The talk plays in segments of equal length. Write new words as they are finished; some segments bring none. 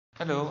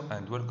Hello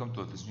and welcome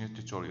to this new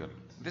tutorial.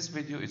 This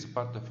video is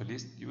part of a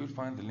list. You will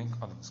find the link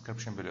on the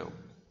description below.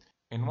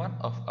 In one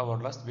of our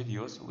last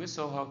videos, we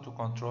saw how to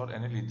control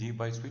an LED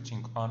by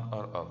switching on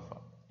or off.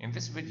 In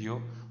this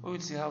video, we will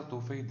see how to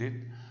fade it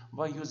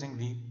by using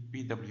the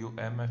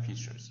PWM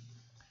features.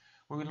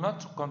 We will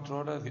not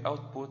control the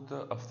output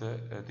of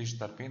the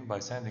digital pin by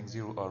sending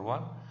 0 or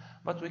 1,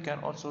 but we can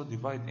also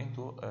divide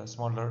into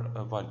smaller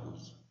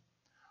values.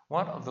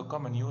 One of the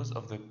common use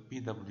of the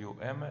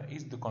PWM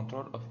is the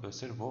control of a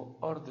servo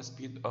or the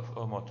speed of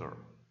a motor.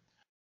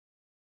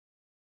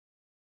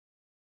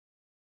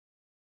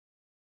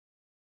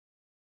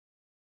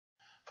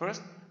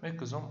 First, make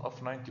a zoom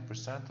of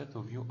 90%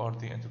 to view all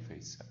the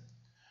interface.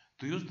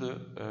 To use the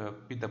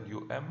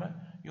PWM,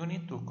 you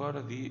need to call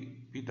the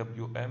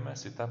PWM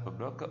setup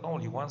block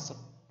only once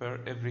per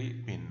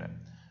every pin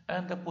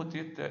and put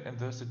it in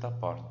the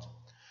setup part.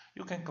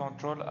 You can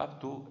control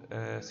up to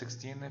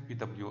 16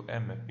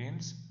 PWM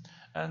pins,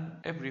 and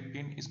every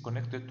pin is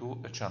connected to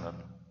a channel.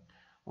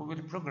 We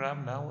will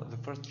program now the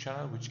first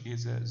channel, which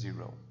is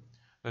 0.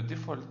 The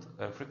default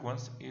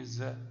frequency is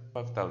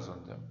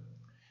 5000.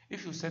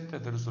 If you set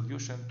the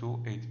resolution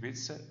to 8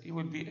 bits, you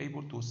will be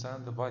able to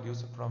send the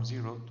values from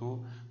 0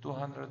 to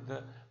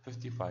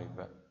 255.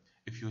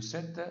 If you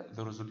set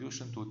the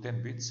resolution to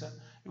 10 bits,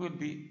 you will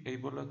be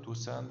able to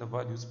send the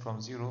values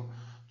from 0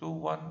 to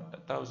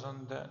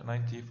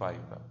 1095.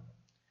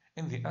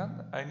 In the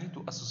end, I need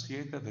to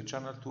associate the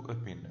channel to a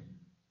pin.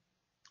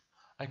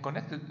 I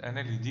connected an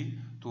LED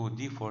to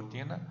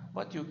D14,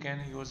 but you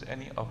can use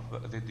any of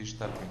the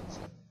digital pins.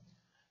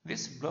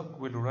 This block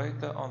will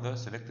write on the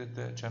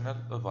selected channel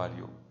a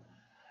value.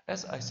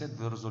 As I set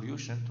the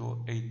resolution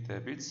to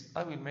 8 bits,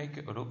 I will make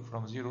a loop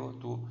from 0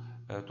 to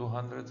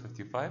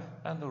 255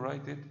 and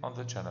write it on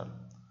the channel.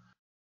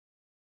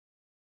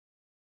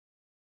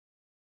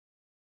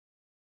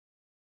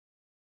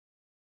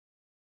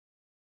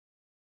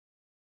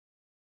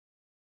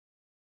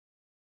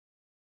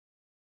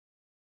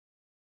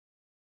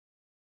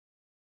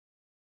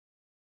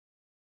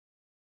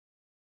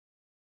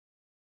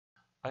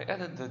 I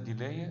added the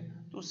delay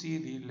to see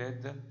the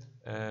LED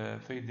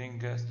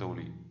fading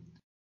slowly.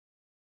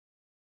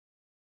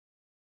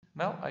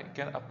 Now I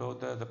can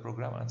upload the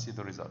program and see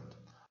the result.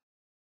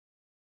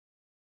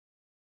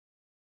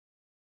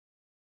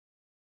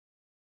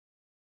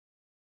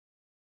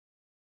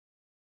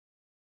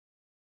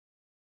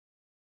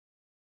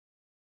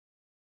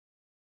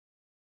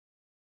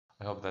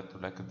 I hope that you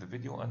liked the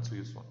video and see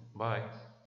you soon. Bye.